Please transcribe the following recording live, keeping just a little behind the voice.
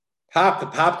Pop the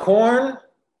popcorn,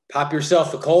 pop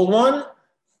yourself a cold one,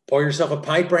 pour yourself a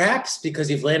pint perhaps, because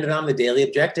you've landed on the Daily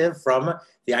Objective from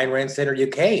the Ayn Rand Center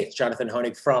UK. It's Jonathan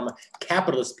Hoenig from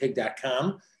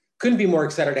capitalistpig.com. Couldn't be more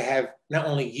excited to have not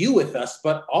only you with us,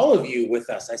 but all of you with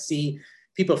us. I see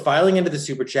people filing into the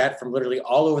super chat from literally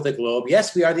all over the globe.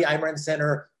 Yes, we are the Ayn Rand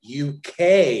Center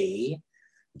UK,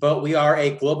 but we are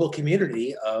a global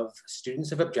community of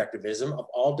students of objectivism of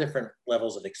all different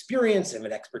levels of experience and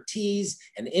expertise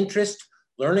and interest,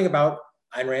 learning about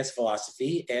Ayn Rand's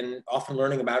philosophy and often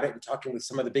learning about it and talking with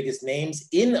some of the biggest names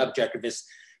in objectivism.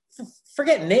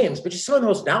 Forget names, but just some of the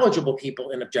most knowledgeable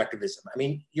people in objectivism. I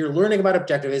mean, you're learning about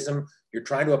objectivism, you're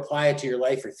trying to apply it to your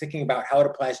life, you're thinking about how it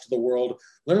applies to the world.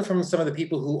 Learn from some of the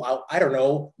people who, I don't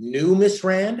know, knew Miss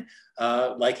Rand,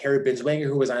 like Harry Binswanger,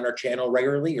 who was on our channel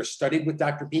regularly, or studied with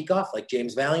Dr. Peikoff, like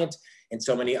James Valiant, and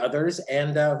so many others,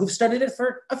 and who've studied it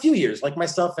for a few years, like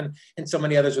myself and so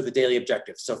many others with the Daily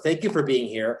Objective. So thank you for being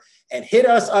here, and hit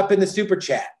us up in the super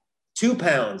chat. £2,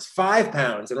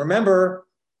 £5, and remember,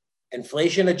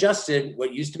 inflation adjusted,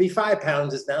 what used to be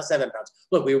 £5 is now £7.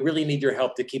 Look, we really need your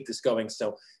help to keep this going.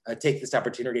 So take this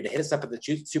opportunity to hit us up in the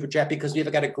super chat, because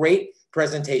we've got a great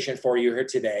presentation for you here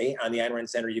today on the Ayn Rand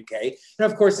Center UK.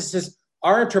 And of course, this is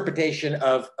our interpretation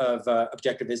of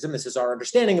objectivism. This is our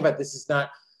understanding of it. This is not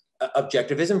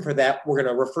objectivism. For that, we're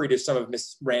going to refer you to some of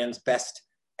Miss Rand's best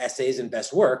essays and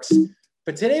best works.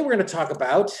 But today we're going to talk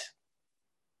about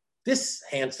this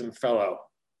handsome fellow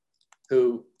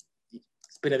who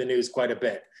been in the news quite a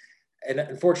bit, and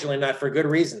unfortunately not for good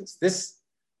reasons. This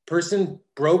person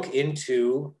broke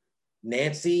into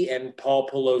Nancy and Paul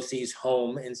Pelosi's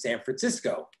home in San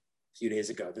Francisco a few days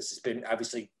ago. This has been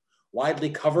obviously widely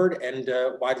covered and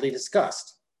widely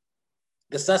discussed.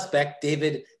 The suspect,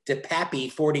 David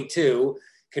DePappy, 42,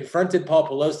 confronted Paul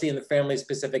Pelosi in the family's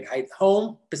Pacific Heights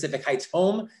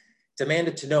home,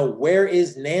 demanded to know, where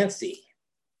is Nancy?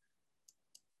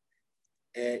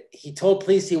 He told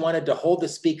police he wanted to hold the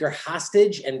speaker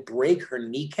hostage and break her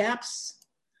kneecaps.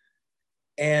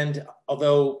 And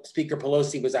although Speaker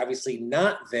Pelosi was obviously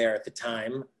not there at the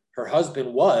time, her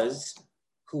husband was,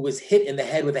 who was hit in the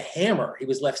head with a hammer. He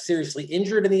was left seriously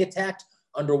injured in the attack,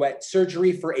 underwent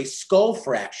surgery for a skull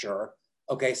fracture.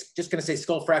 Okay, just gonna say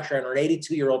skull fracture on an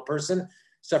 82-year-old person,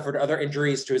 suffered other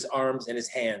injuries to his arms and his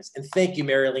hands. And thank you,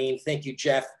 Marilyn. Thank you,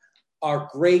 Jeff. Our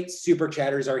great super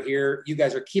chatters are here. You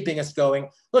guys are keeping us going.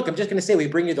 Look, I'm just going to say we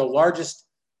bring you the largest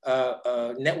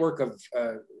network of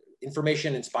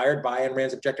information inspired by Ayn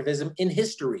Rand's objectivism in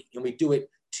history, and we do it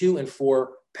 £2 and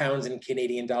 £4 in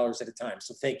Canadian dollars at a time.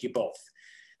 So thank you both.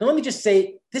 Now, let me just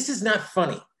say, this is not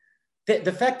funny.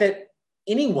 The fact that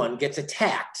anyone gets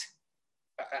attacked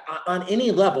on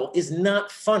any level is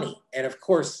not funny. And of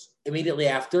course, immediately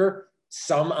after,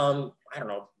 some I don't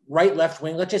know, right, left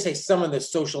wing, let's just say some in the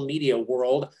social media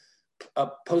world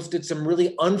posted some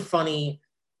really unfunny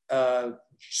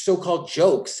so-called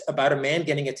jokes about a man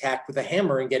getting attacked with a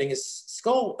hammer and getting his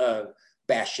skull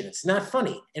bashed in. It's not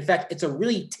funny. In fact, it's a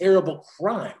really terrible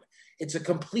crime. It's a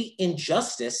complete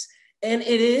injustice. And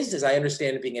it is, as I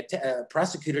understand it, being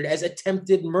prosecuted as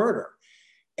attempted murder.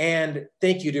 And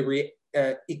thank you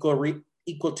to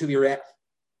equal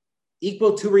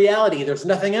to reality. There's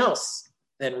nothing else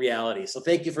than reality. So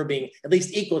thank you for being at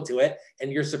least equal to it,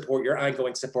 and your support, your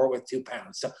ongoing support with £2.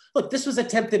 So look, this was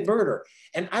attempted murder,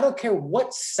 and I don't care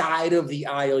what side of the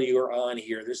aisle you're on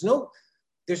here. There's no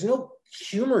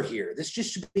humor here. This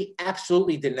just should be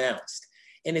absolutely denounced.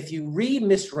 And if you read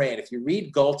Miss Rand, if you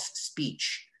read Galt's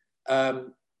speech,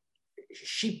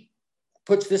 she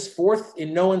puts this forth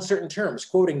in no uncertain terms,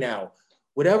 quoting now,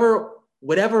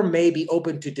 whatever may be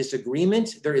open to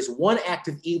disagreement, there is one act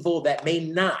of evil that may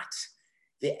not,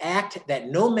 the act that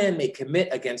no man may commit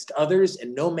against others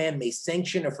and no man may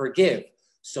sanction or forgive.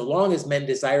 So long as men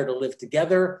desire to live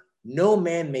together, no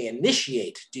man may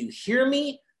initiate. Do you hear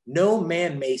me? No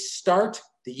man may start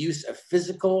the use of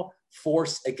physical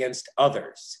force against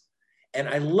others. And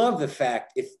I love the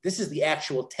fact, if this is the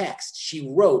actual text,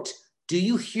 she wrote, do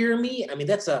you hear me? I mean,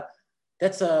 that's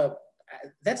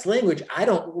language I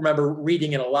don't remember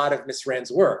reading in a lot of Miss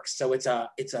Rand's work. So it's a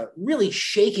really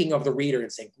shaking of the reader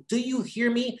and saying, do you hear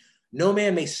me? No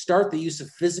man may start the use of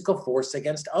physical force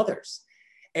against others.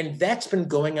 And that's been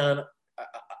going on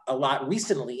a lot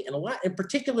recently, and a lot in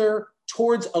particular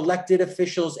towards elected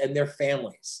officials and their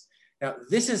families. Now,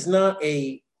 this is not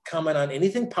a comment on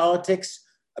anything politics.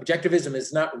 Objectivism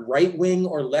is not right-wing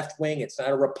or left-wing. It's not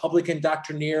a Republican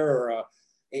doctrinaire or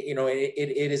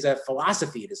it is a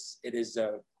philosophy. It is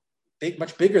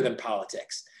much bigger than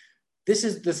politics. This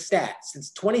is the stat.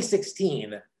 Since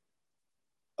 2016,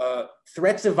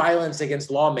 threats of violence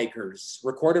against lawmakers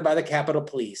recorded by the Capitol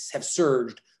Police have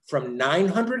surged from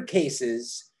 900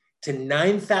 cases to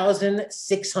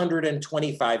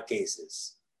 9,625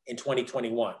 cases in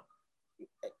 2021.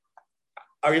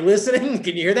 Are you listening?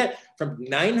 Can you hear that? From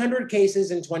 900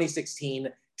 cases in 2016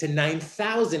 to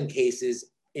 9,000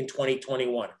 cases in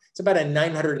 2021. It's about a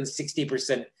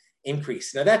 960%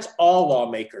 increase. Now that's all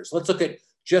lawmakers. Let's look at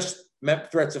just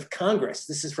threats of Congress.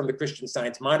 This is from the Christian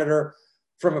Science Monitor,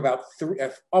 from about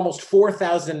almost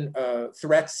 4,000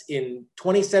 threats in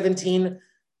 2017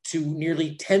 to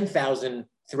nearly 10,000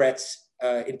 threats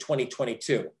in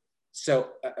 2022. So,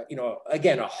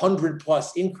 again,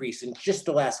 100+ increase in just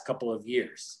the last couple of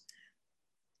years.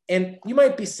 And you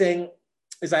might be saying,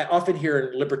 as I often hear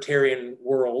in libertarian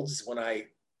worlds when I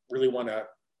really want to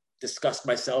discuss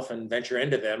myself and venture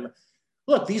into them,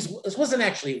 look, this wasn't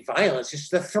actually violence,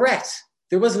 just the threat.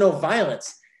 There was no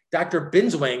violence. Dr.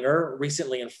 Binswanger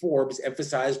recently in Forbes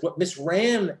emphasized what Miss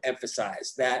Rand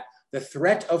emphasized, that the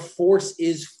threat of force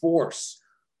is force.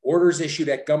 Orders issued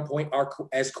at gunpoint are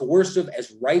as coercive,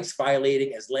 as rights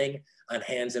violating, as laying on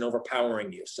hands and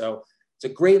overpowering you. So it's a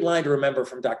great line to remember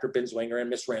from Dr. Binswanger and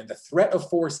Miss Rand. The threat of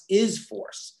force is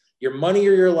force, your money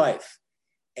or your life.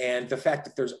 And the fact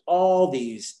that there's all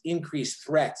these increased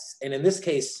threats, and in this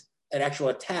case, an actual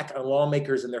attack on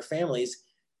lawmakers and their families,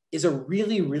 is a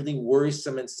really, really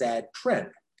worrisome and sad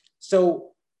trend. So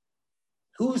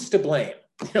who's to blame?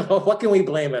 What can we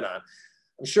blame it on?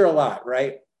 I'm sure a lot,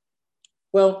 right?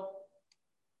 Well,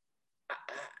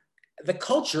 the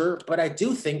culture, but I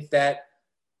do think that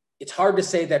it's hard to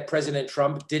say that President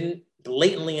Trump didn't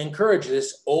blatantly encourage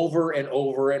this over and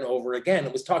over and over again.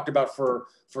 It was talked about for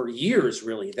years,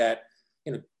 really, that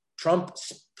Trump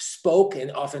spoke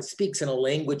and often speaks in a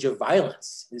language of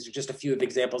violence. These are just a few of the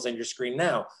examples on your screen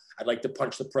now. I'd like to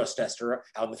punch the protester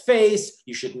out in the face.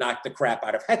 You should knock the crap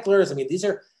out of hecklers. I mean, this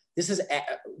is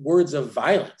words of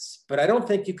violence, but I don't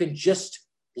think you can just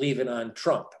leave it on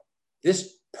Trump.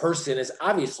 This person is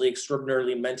obviously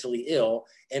extraordinarily mentally ill.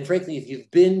 And frankly, if you've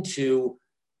been to,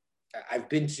 I've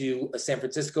been to San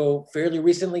Francisco fairly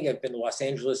recently. I've been to Los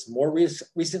Angeles more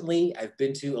recently. I've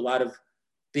been to a lot of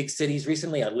big cities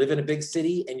recently. I live in a big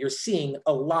city, and you're seeing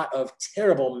a lot of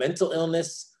terrible mental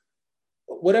illness,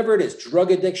 whatever it is,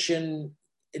 drug addiction,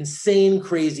 insane,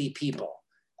 crazy people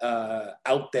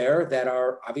out there that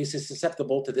are obviously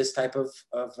susceptible to this type of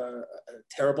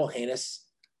terrible, heinous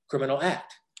criminal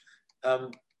act.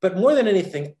 But more than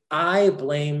anything, I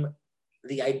blame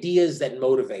the ideas that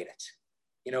motivate it.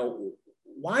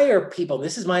 Why are people,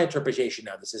 this is my interpretation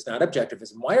now, this is not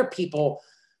objectivism, why are people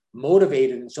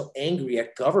motivated and so angry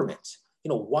at government?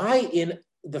 Why in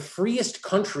the freest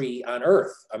country on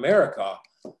earth, America,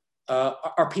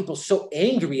 are people so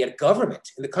angry at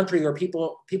government? In the country where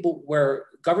people where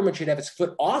government should have its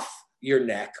foot off your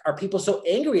neck, are people so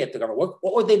angry at the government?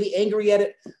 What would they be angry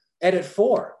at it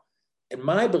for? And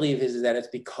my belief is that it's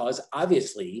because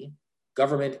obviously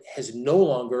government has no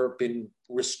longer been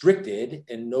restricted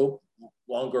and no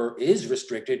longer is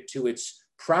restricted to its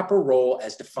proper role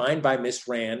as defined by Ms.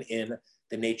 Rand in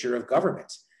The Nature of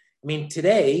Government. I mean,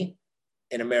 today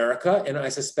in America, and I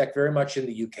suspect very much in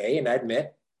the UK, and I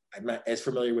admit I'm not as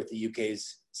familiar with the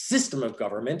UK's system of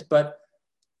government, but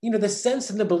the sense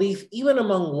and the belief, even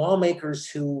among lawmakers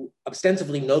who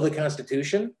ostensibly know the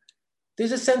Constitution,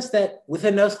 there's a sense that with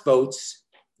enough votes,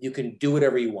 you can do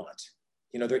whatever you want.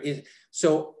 There is.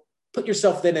 So put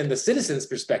yourself then in the citizen's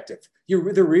perspective. There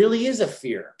really is a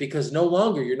fear because no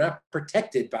longer you're not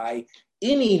protected by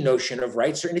any notion of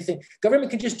rights or anything. Government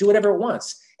can just do whatever it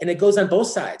wants. And it goes on both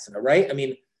sides, right? I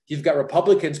mean, you've got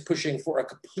Republicans pushing for a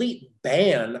complete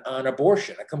ban on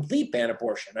abortion,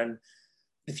 And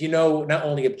if you know not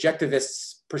only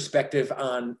objectivists' perspective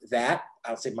on that,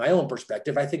 I'll say my own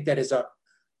perspective, I think that is a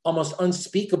almost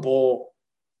unspeakable,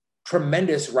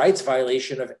 tremendous rights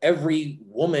violation of every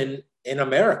woman in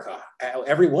America,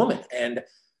 every woman. And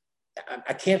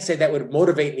I can't say that would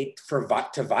motivate me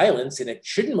to violence, and it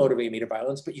shouldn't motivate me to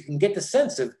violence, but you can get the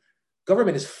sense of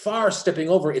government is far stepping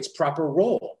over its proper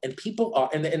role. And people are,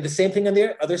 and the same thing on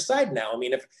the other side now. I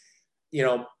mean,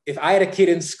 if I had a kid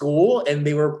in school and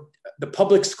the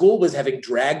public school was having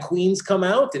drag queens come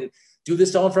out and do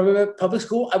this all in front of a public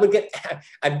school,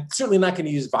 I'm certainly not going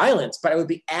to use violence, but I would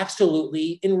be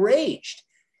absolutely enraged.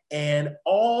 And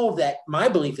all that, my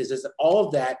belief is that all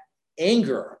of that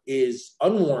anger is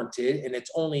unwarranted, and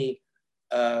it's only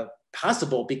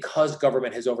possible because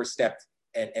government has overstepped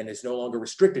and is no longer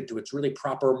restricted to its really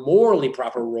morally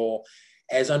proper role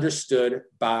as understood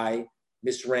by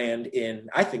Ms. Rand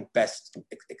I think best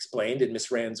explained in Ms.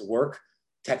 Rand's work,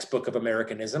 textbook of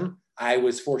Americanism. I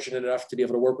was fortunate enough to be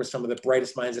able to work with some of the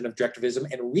brightest minds in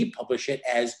objectivism and republish it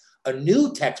as a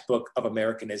new textbook of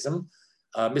Americanism.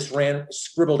 Miss Rand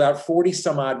scribbled out 40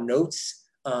 some odd notes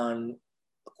on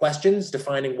questions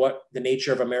defining what the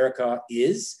nature of America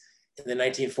is in the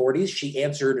 1940s. She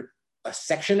answered a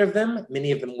section of them.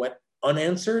 Many of them went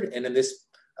unanswered. And in this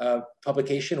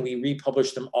publication, we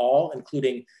republished them all,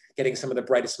 including getting some of the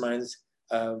brightest minds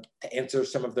to answer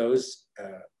some of those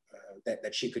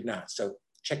that she could not. So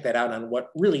check that out on what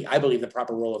really I believe the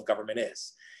proper role of government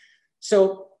is.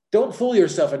 So don't fool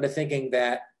yourself into thinking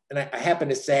that, and I happen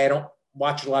to say, I don't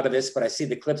watch a lot of this, but I see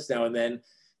the clips now and then,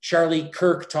 Charlie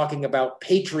Kirk talking about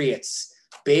patriots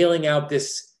bailing out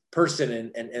this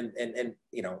person. And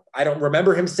you know, I don't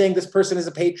remember him saying this person is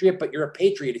a patriot, but you're a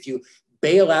patriot if you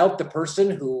bail out the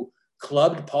person who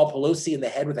clubbed Paul Pelosi in the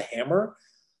head with a hammer.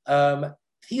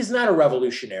 He's not a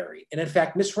revolutionary. And in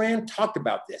fact, Miss Rand talked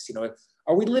about this. You know,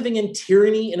 are we living in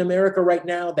tyranny in America right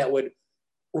now that would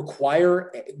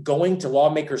require going to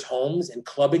lawmakers' homes and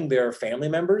clubbing their family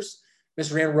members?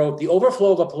 Ms. Rand wrote, the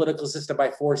overflow of a political system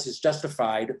by force is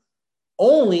justified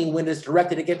only when it is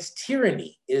directed against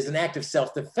tyranny. It is an act of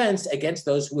self-defense against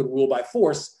those who would rule by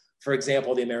force, for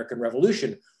example, the American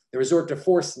Revolution. The resort to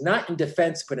force, not in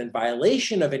defense, but in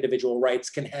violation of individual rights,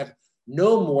 can have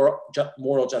no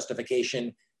moral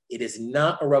justification. It is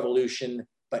not a revolution,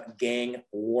 but gang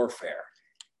warfare.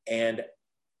 And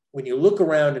when you look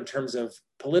around in terms of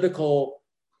political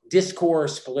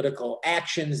discourse, political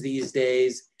actions these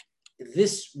days,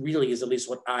 this really is at least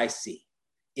what I see.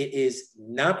 It is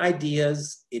not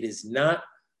ideas. It is not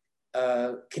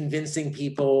convincing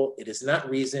people. It is not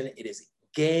reason. It is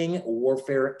gang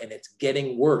warfare, and it's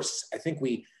getting worse. I think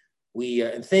we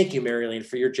and thank you, Marilyn,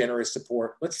 for your generous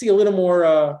support. Let's see a little more,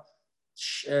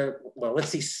 well, let's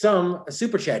see some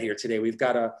super chat here today. We've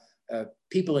got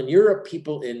people in Europe,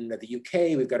 people in the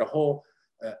UK. We've got a whole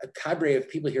a cadre of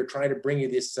people here trying to bring you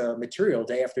this material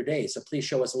day after day. So please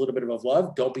show us a little bit of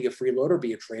love. Don't be a freeloader,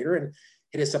 be a traitor, and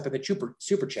hit us up in the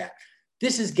super chat.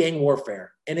 This is gang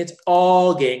warfare, and it's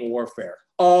all gang warfare,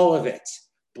 all of it.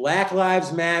 Black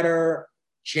Lives Matter,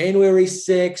 January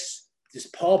 6th, this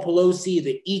Paul Pelosi,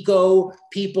 the eco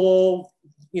people,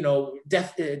 you know,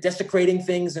 desecrating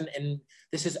things, and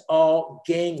this is all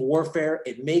gang warfare.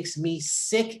 It makes me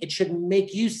sick. It should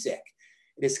make you sick.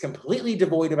 It is completely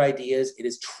devoid of ideas. It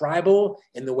is tribal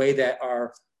in the way that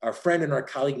our friend and our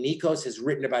colleague Nikos has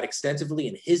written about extensively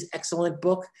in his excellent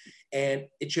book. And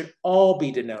it should all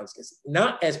be denounced as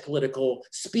not as political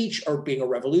speech or being a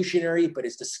revolutionary, but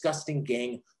as disgusting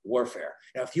gang warfare.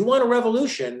 Now, if you want a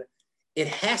revolution, it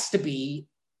has to be,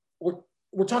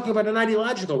 we're talking about an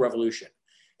ideological revolution.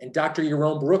 And Dr.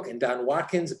 Yaron Brook and Don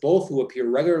Watkins, both who appear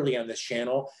regularly on this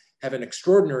channel, have an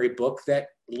extraordinary book that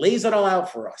lays it all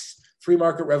out for us. Free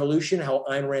Market Revolution, How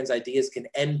Ayn Rand's Ideas Can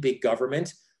End Big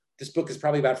Government. This book is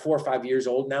probably about 4 or 5 years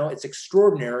old now. It's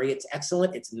extraordinary. It's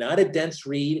excellent. It's not a dense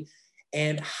read,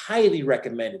 and highly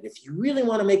recommended. If you really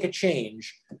want to make a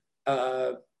change,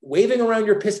 waving around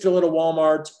your pistol at a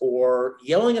Walmart or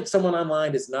yelling at someone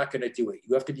online is not going to do it.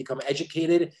 You have to become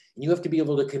educated, and you have to be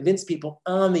able to convince people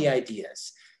on the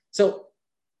ideas. So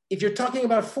if you're talking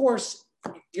about force,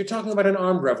 you're talking about an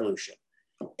armed revolution.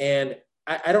 And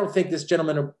I don't think this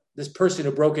gentleman, this person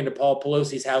who broke into Paul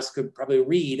Pelosi's house could probably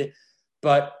read,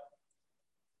 but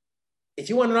if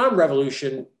you want an armed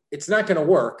revolution, it's not going to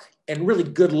work, and really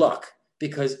good luck,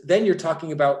 because then you're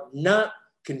talking about not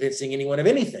convincing anyone of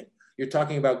anything. You're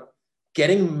talking about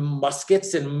getting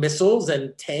muskets and missiles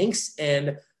and tanks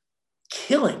and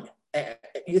killing.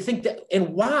 You think that,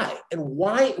 and why? And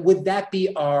why would that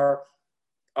be our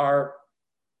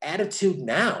attitude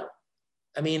now?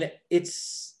 I mean,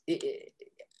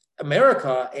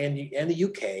 America and the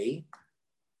UK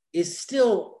is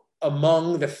still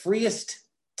among the freest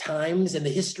times in the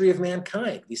history of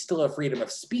mankind. We still have freedom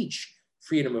of speech,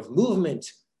 freedom of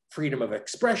movement, freedom of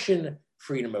expression,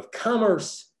 freedom of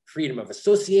commerce, freedom of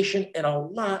association, and a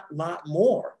lot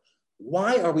more.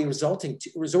 Why are we resorting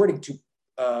to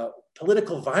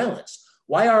political violence?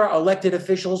 Why are elected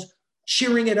officials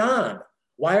cheering it on?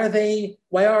 Why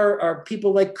are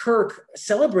people like Kirk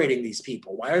celebrating these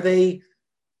people? Why are they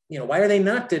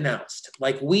not denounced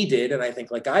like we did, and I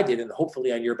think like I did, and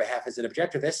hopefully on your behalf as an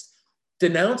objectivist,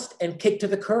 denounced and kicked to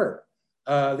the curb?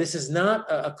 These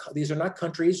are not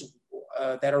countries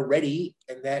that are ready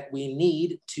and that we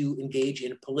need to engage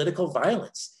in political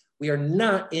violence. We are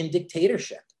not in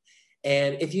dictatorship.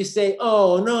 And if you say,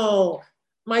 oh no,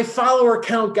 my follower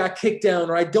count got kicked down,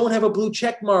 or I don't have a blue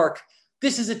check mark,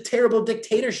 this is a terrible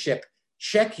dictatorship.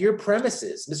 Check your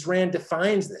premises. Ms. Rand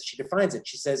defines this. She defines it.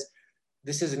 She says,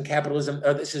 this is in capitalism,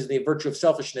 this is the virtue of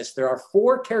selfishness. There are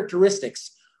 4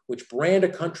 characteristics which brand a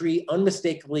country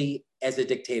unmistakably as a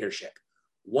dictatorship.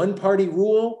 One-party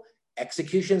rule,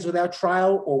 executions without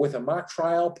trial or with a mock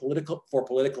trial for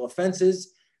political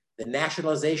offenses, the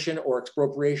nationalization or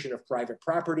expropriation of private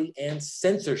property, and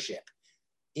censorship.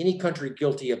 Any country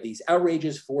guilty of these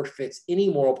outrages forfeits any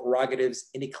moral prerogatives,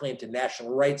 any claim to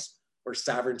national rights or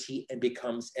sovereignty, and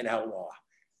becomes an outlaw.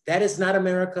 That is not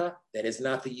America. That is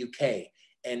not the UK.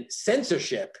 And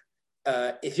censorship,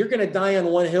 if you're going to die on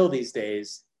one hill these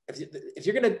days, if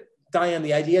you're going to die on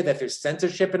the idea that there's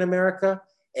censorship in America,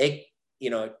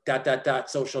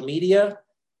 social media,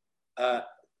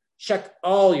 check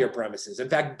all your premises. In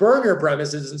fact, burn your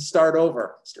premises and start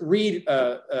over. Read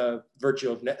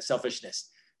Virtue of Selfishness.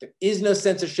 There is no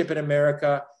censorship in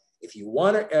America. If you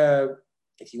want to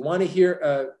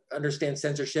understand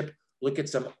censorship, look at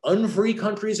some unfree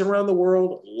countries around the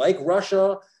world, like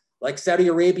Russia, like Saudi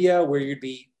Arabia, where you'd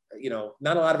be,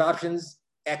 not a lot of options.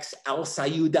 Al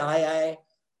Sayudai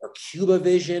or Cuba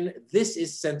Vision. This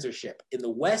is censorship. In the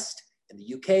West, in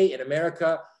the UK, in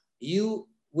America, you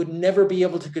would never be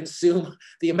able to consume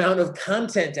the amount of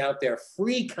content out there,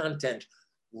 free content,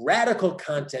 radical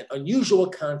content, unusual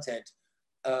content,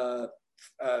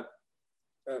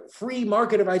 free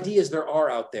market of ideas there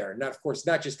are out there. Not, of course,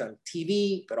 not just on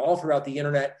TV, but all throughout the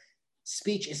internet.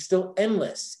 Speech is still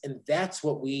endless. And that's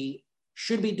what we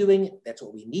should be doing. That's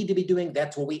what we need to be doing.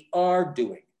 That's what we are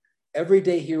doing. Every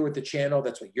day here with the channel,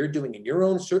 that's what you're doing in your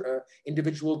own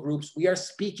individual groups. We are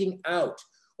speaking out.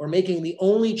 We're making the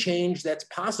only change that's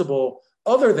possible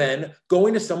other than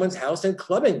going to someone's house and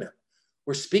clubbing them.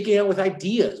 We're speaking out with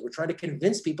ideas. We're trying to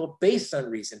convince people based on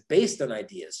reason, based on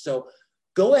ideas. So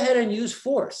go ahead and use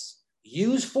force.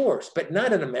 Use force, but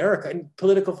not in America, and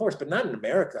political force, but not in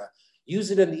America.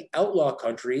 Use it in the outlaw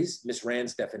countries, Ms.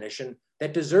 Rand's definition,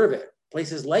 that deserve it.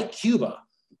 Places like Cuba,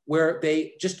 where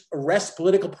they just arrest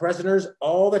political prisoners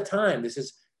all the time. This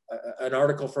is an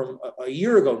article from a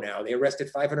year ago now. They arrested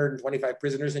 525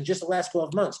 prisoners in just the last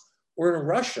 12 months. Or in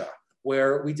Russia,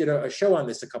 where we did a show on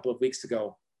this a couple of weeks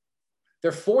ago.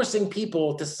 They're forcing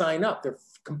people to sign up. They're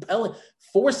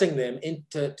forcing them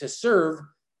to serve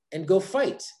and go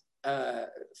fight,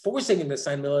 forcing them to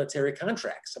sign military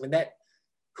contracts. I mean,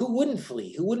 who wouldn't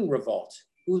flee? Who wouldn't revolt?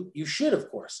 You should, of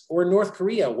course. Or in North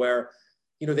Korea, where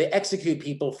they execute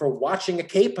people for watching a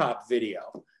K-pop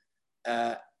video.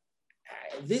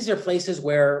 These are places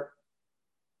where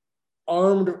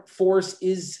armed force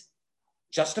is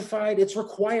justified. It's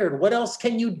required. What else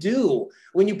can you do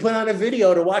when you put on a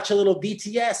video to watch a little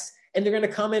BTS and they're going to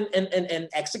come in and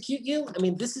execute you? I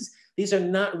mean, these are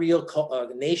not real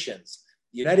nations.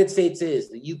 The United States is,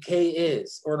 the UK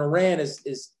is, or Iran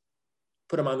is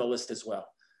put them on the list as well.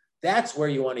 That's where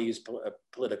you want to use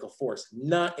political force,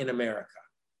 not in America,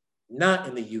 not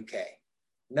in the UK,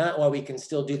 not while we can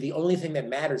still do the only thing that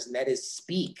matters, and that is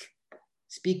speak.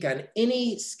 Speak on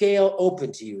any scale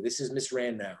open to you. This is Ms.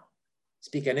 Rand now.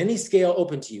 Speak on any scale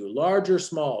open to you, large or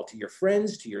small, to your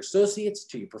friends, to your associates,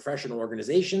 to your professional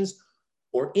organizations,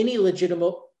 or any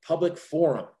legitimate public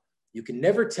forum. You can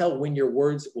never tell when your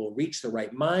words will reach the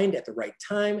right mind at the right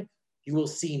time. You will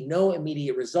see no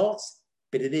immediate results,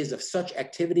 but it is of such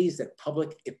activities that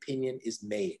public opinion is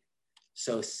made.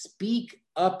 So speak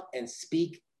up and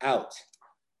speak out.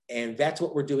 And that's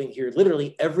what we're doing here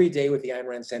literally every day with the Ayn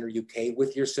Rand Center UK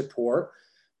with your support.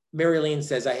 Marilyn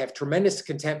says, I have tremendous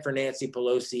contempt for Nancy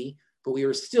Pelosi, but we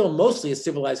are still mostly a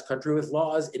civilized country with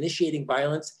laws. Initiating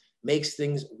violence makes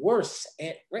things worse.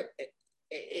 And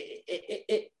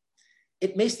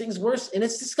it makes things worse, and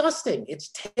it's disgusting.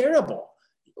 It's terrible.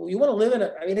 You want to live in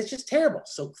it's just terrible.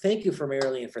 So thank you for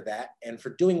Marilyn for that and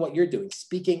for doing what you're doing,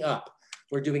 speaking up.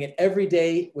 We're doing it every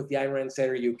day with the Ayn Rand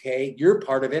Center UK. You're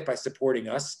part of it by supporting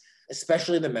us,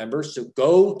 especially the members. So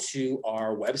go to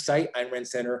our website,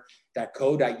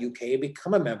 aynrandcenter.co.uk,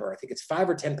 become a member. I think it's £5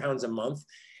 or £10 a month.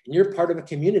 And you're part of a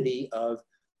community of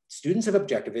students of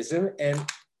objectivism and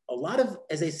a lot of,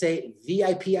 as they say,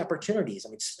 VIP opportunities. I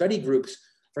mean, study groups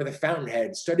for the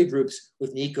Fountainhead, study groups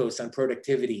with Nikos on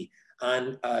productivity,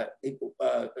 on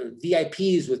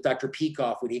VIPs with Dr.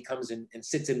 Peikoff when he comes in and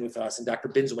sits in with us, and Dr.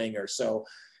 Binswanger. So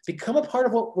become a part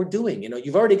of what we're doing.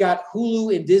 You've already got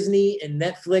Hulu and Disney and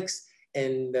Netflix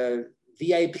and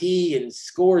VIP and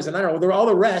Scores and I don't know, they're all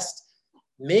the rest.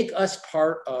 Make us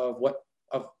part of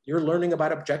you're learning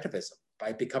about objectivism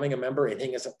by becoming a member and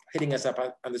hitting us up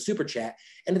on the super chat.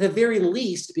 And at the very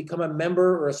least, become a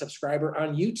member or a subscriber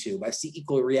on YouTube. I see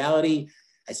Equal Reality.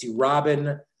 I see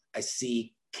Robin. I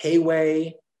see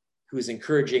K-Way, who's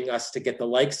encouraging us to get the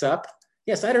likes up.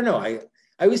 Yes, I don't know. I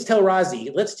always tell Razi,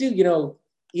 let's do,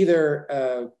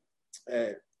 either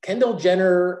Kendall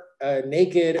Jenner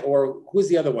naked, or who's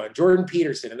the other one? Jordan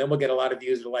Peterson, and then we'll get a lot of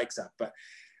views or likes up. But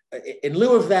in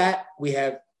lieu of that, we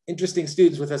have interesting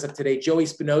students with us up today. Joey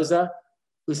Spinoza,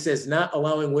 who says not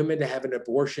allowing women to have an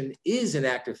abortion is an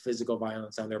act of physical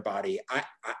violence on their body.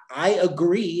 I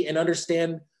agree and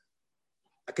understand.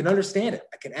 I can understand it.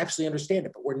 I can absolutely understand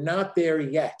it, but we're not there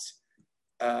yet.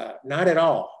 Not at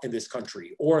all in this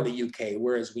country or in the UK,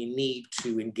 whereas we need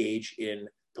to engage in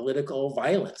political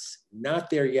violence. Not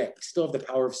there yet. We still have the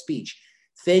power of speech.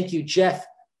 Thank you, Jeff.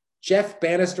 Jeff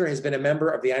Bannister has been a member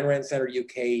of the Ayn Rand Center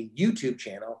UK YouTube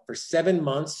channel for 7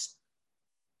 months.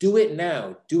 Do it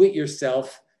now. Do it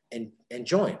yourself and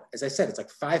join. As I said, it's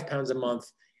like £5 a month,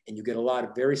 and you get a lot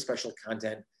of very special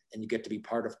content, and you get to be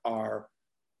part of our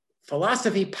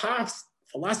Philosophy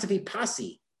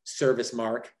Posse service,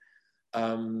 Mark.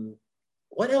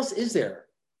 What else is there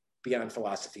beyond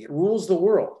philosophy? It rules the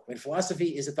world. I mean,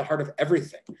 philosophy is at the heart of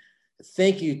everything.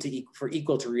 Thank you for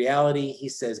Equal to Reality. He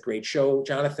says, great show,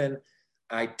 Jonathan.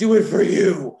 I do it for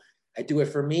you. I do it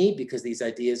for me because these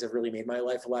ideas have really made my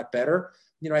life a lot better.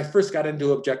 You know, I first got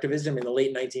into objectivism in the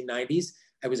late 1990s.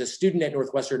 I was a student at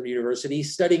Northwestern University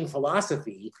studying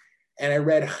philosophy, and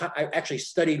I actually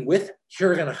studied with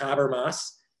Jürgen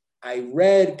Habermas. I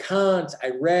read Kant,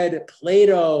 I read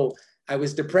Plato. I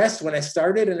was depressed when I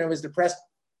started, and I was depressed.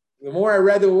 The more I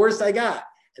read, the worse I got.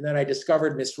 And then I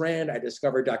discovered Miss Rand, I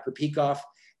discovered Dr. Peikoff,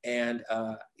 and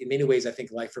in many ways, I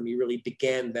think life for me really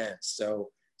began then. So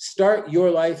start your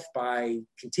life by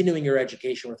continuing your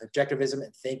education with objectivism,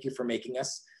 and thank you for making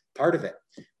us part of it.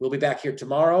 We'll be back here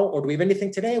tomorrow, or do we have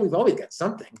anything today? We've always got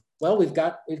something. Well, we've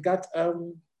got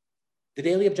the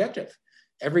Daily Objective.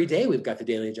 Every day we've got the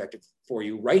Daily Objective for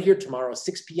you right here tomorrow,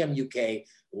 6 p.m. UK.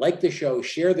 Like the show,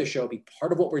 share the show, be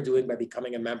part of what we're doing by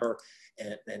becoming a member.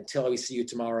 And until we see you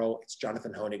tomorrow, it's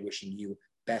Jonathan Hoenig wishing you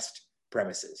best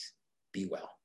premises. Be well.